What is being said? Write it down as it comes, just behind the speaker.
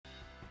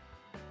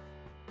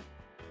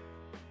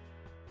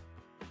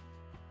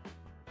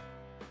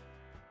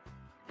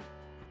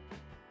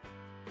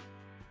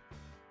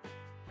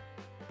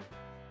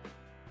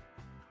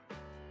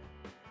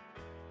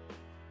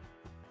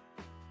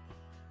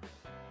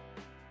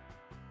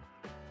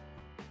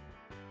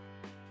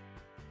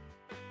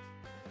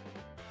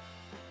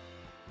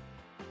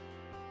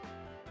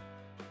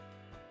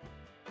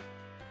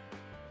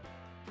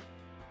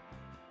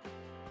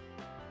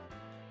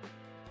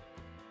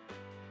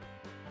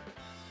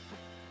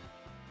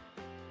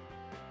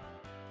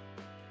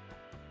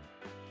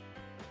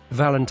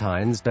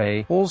Valentine's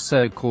Day,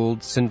 also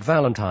called St.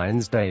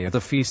 Valentine's Day or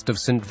the Feast of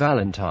St.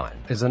 Valentine,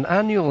 is an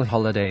annual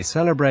holiday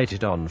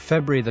celebrated on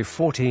February the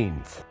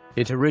 14th.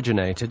 It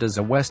originated as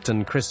a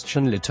Western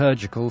Christian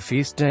liturgical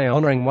feast day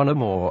honoring one or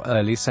more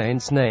early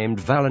saints named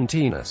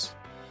Valentinus,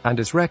 and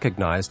is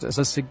recognized as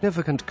a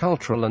significant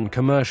cultural and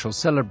commercial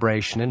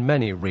celebration in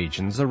many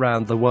regions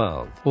around the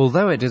world,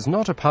 although it is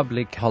not a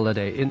public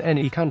holiday in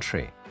any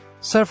country.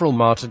 Several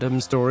martyrdom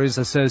stories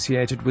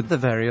associated with the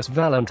various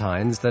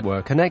Valentines that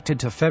were connected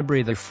to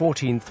February the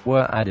 14th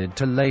were added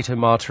to later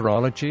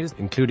martyrologies,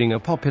 including a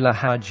popular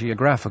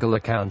hagiographical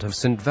account of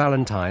St.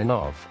 Valentine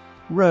of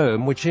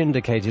Rome which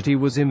indicated he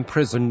was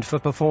imprisoned for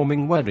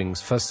performing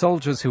weddings for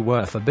soldiers who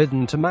were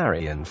forbidden to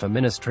marry and for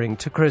ministering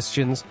to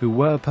Christians who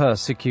were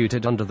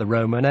persecuted under the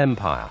Roman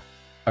Empire.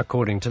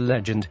 According to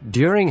legend,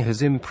 during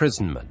his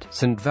imprisonment,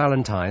 St.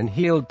 Valentine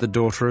healed the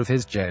daughter of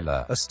his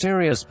jailer,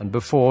 Asterius, and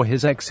before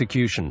his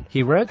execution,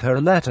 he wrote her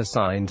a letter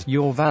signed,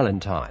 "Your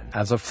Valentine,"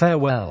 as a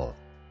farewell.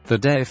 The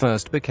day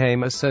first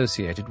became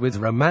associated with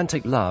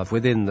romantic love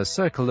within the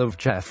circle of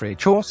Geoffrey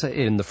Chaucer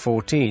in the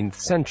 14th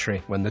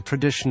century, when the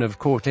tradition of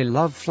courtly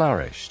love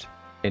flourished.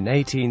 In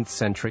 18th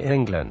century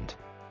England,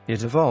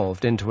 it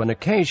evolved into an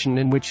occasion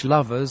in which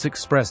lovers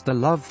expressed their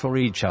love for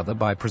each other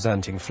by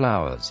presenting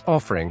flowers,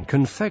 offering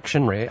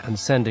confectionery, and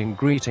sending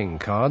greeting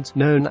cards,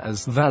 known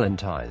as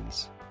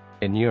Valentines.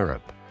 In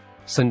Europe,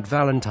 St.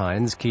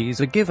 Valentine's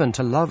keys are given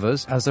to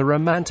lovers as a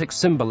romantic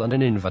symbol and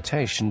an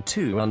invitation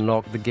to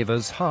unlock the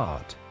giver's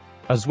heart,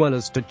 as well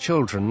as to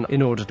children,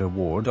 in order to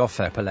ward off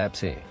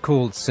epilepsy,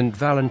 called St.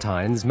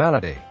 Valentine's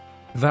malady.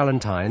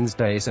 Valentine's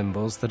Day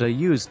symbols that are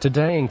used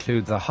today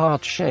include the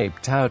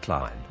heart-shaped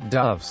outline,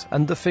 doves,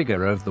 and the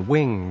figure of the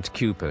winged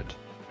Cupid.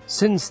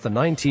 Since the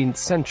 19th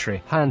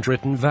century,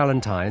 handwritten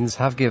valentines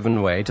have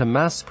given way to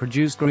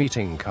mass-produced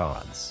greeting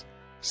cards.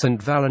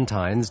 St.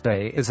 Valentine's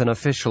Day is an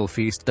official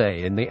feast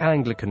day in the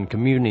Anglican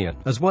Communion,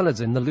 as well as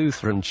in the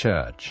Lutheran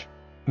Church.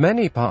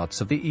 Many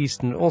parts of the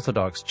Eastern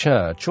Orthodox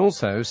Church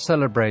also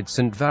celebrate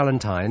St.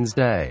 Valentine's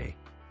Day,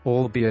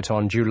 albeit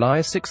on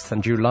July 6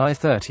 and July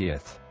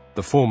 30th.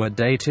 The former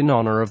date in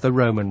honor of the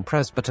Roman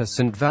presbyter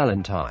St.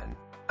 Valentine,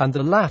 and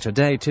the latter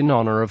date in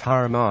honor of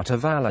Hieromartyr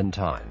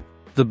Valentine,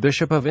 the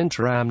bishop of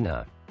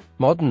Interamna.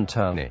 Modern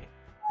Tourney.